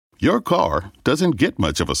Your car doesn't get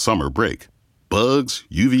much of a summer break. Bugs,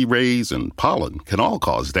 UV rays, and pollen can all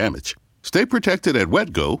cause damage. Stay protected at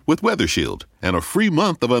WetGo with Weather Shield and a free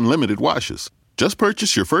month of unlimited washes. Just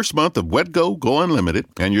purchase your first month of WetGo Go Unlimited,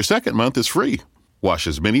 and your second month is free. Wash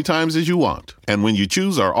as many times as you want. And when you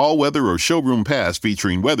choose our all-weather or showroom pass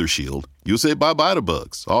featuring Weather Shield, you'll say bye-bye to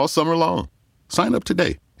bugs all summer long. Sign up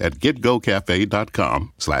today at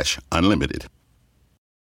getgocafe.com/unlimited.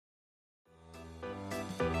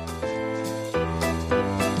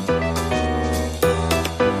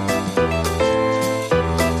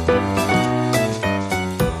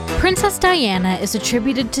 Princess Diana is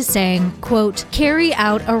attributed to saying, quote, "Carry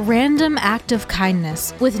out a random act of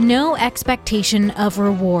kindness with no expectation of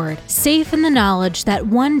reward, safe in the knowledge that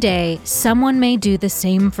one day someone may do the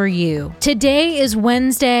same for you." Today is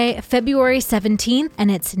Wednesday, February 17th, and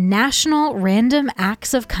it's National Random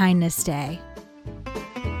Acts of Kindness Day.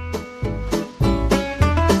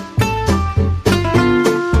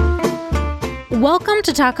 Welcome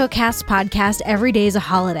to TacoCast Podcast Every Day is a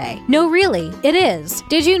Holiday. No, really, it is.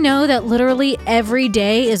 Did you know that literally every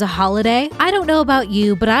day is a holiday? I don't know about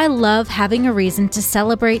you, but I love having a reason to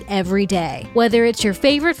celebrate every day. Whether it's your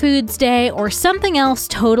favorite foods day or something else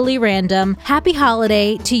totally random, happy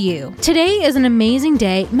holiday to you. Today is an amazing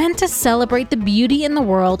day meant to celebrate the beauty in the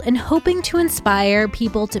world and hoping to inspire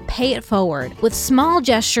people to pay it forward with small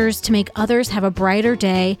gestures to make others have a brighter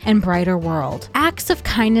day and brighter world. Acts of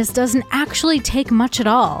kindness doesn't actually take much at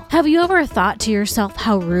all. Have you ever thought to yourself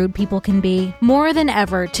how rude people can be? More than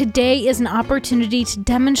ever, today is an opportunity to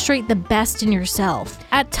demonstrate the best in yourself.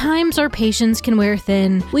 At times, our patience can wear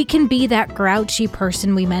thin. We can be that grouchy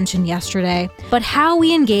person we mentioned yesterday. But how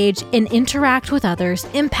we engage and interact with others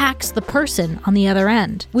impacts the person on the other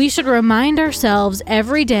end. We should remind ourselves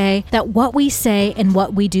every day that what we say and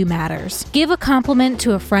what we do matters. Give a compliment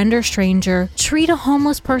to a friend or stranger. Treat a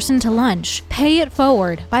homeless person to lunch. Pay it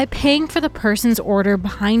forward by paying for the person's order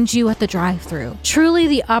behind you at the drive-thru. Truly,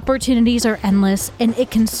 the opportunities are endless, and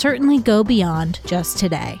it can certainly go beyond just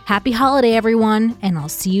today. Happy holiday, everyone, and I'll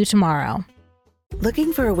see you tomorrow.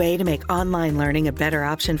 Looking for a way to make online learning a better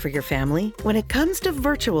option for your family? When it comes to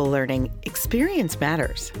virtual learning, experience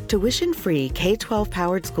matters. Tuition-free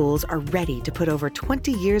K-12-powered schools are ready to put over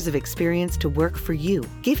 20 years of experience to work for you,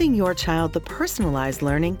 giving your child the personalized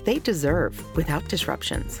learning they deserve without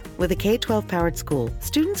disruptions. With a K-12-powered school,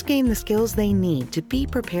 students gain the skills they need to be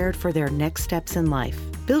prepared for their next steps in life,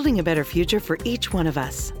 building a better future for each one of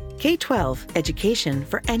us. K-12, education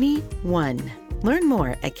for anyone. Learn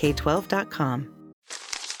more at K12.com.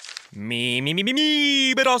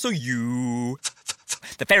 Me, but also you.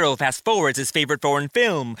 The Pharaoh fast forwards his favorite foreign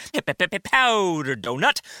film, Powder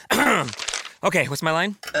Donut. Okay, what's my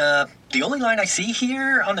line? The only line I see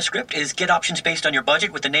here on the script is get options based on your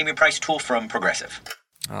budget with the Name Your Price tool from Progressive.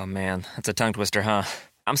 Oh man, that's a tongue twister, huh?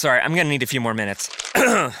 I'm sorry, I'm gonna need a few more minutes.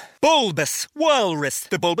 Bulbous Walrus,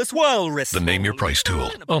 the Bulbous Walrus. The Name Your Price tool,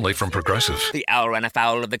 only from Progressive. The owl ran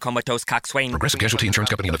afoul of the comatose coxswain. Progressive Casualty Insurance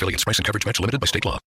Company and affiliates. Price and coverage match limited by state law.